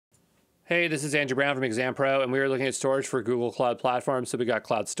Hey, this is Andrew Brown from Exam Pro, and we are looking at storage for Google Cloud Platform. So we got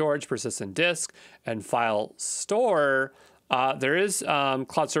cloud storage, persistent disk, and file store. There is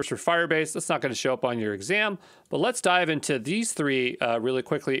cloud storage for Firebase. That's not going to show up on your exam, but let's dive into these three really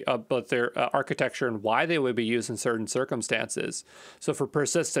quickly about their architecture and why they would be used in certain circumstances. So for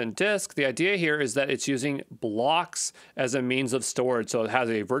persistent disk, the idea here is that it's using blocks as a means of storage. So it has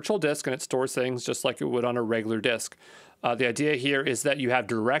a virtual disk and it stores things just like it would on a regular disk. The idea here is that you have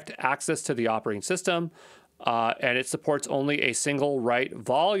direct access to the operating system, and it supports only a single write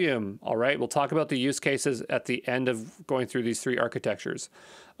volume. All right, we'll talk about the use cases at the end of going through these three architectures.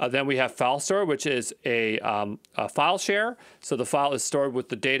 Then we have file store, which is a file share. So the file is stored with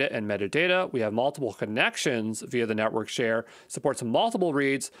the data and metadata. We have multiple connections via the network share, supports multiple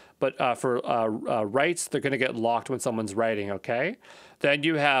reads, but for writes, they're going to get locked when someone's writing, okay? Then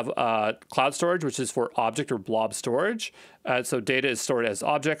you have cloud storage, which is for object or blob storage. So data is stored as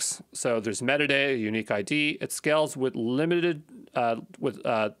objects. So there's metadata, unique ID. It scales with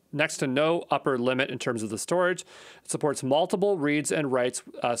next to no upper limit in terms of the storage. It supports multiple reads and writes,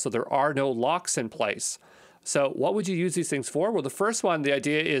 so there are no locks in place. So what would you use these things for? Well, the first one, the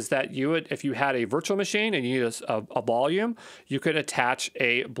idea is that you would, if you had a virtual machine and you need a volume, you could attach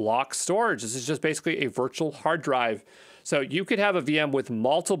a block storage. This is just basically a virtual hard drive. So you could have a VM with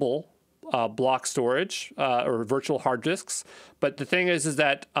multiple block storage or virtual hard disks. But the thing is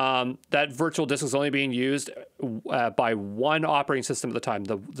that that virtual disk is only being used by one operating system at the time,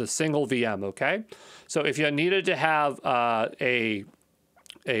 the single VM, okay? So if you needed to have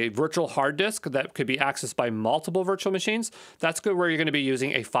a virtual hard disk that could be accessed by multiple virtual machines, that's good where you're going to be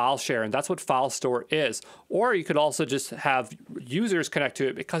using a file share, and that's what file store is. Or you could also just have users connect to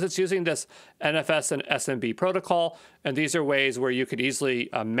it because it's using this NFS and SMB protocol, and these are ways where you could easily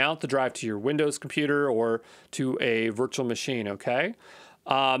mount the drive to your Windows computer or to a virtual machine, okay?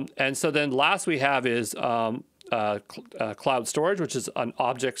 And so then last we have is cloud storage, which is an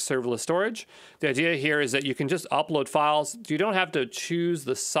object serverless storage. The idea here is that you can just upload files. You don't have to choose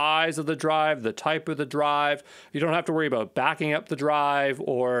the size of the drive, the type of the drive. You don't have to worry about backing up the drive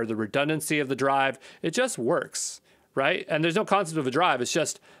or the redundancy of the drive. It just works, right? And there's no concept of a drive. It's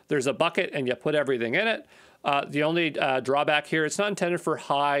just there's a bucket and you put everything in it. The only drawback here, it's not intended for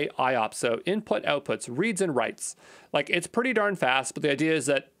high IOPS, so input, outputs, reads and writes. Like it's pretty darn fast, but the idea is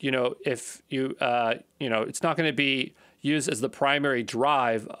that, if you, it's not going to be used as the primary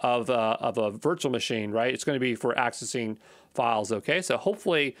drive of a virtual machine, right? It's going to be for accessing files, okay? So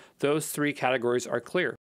hopefully those three categories are clear.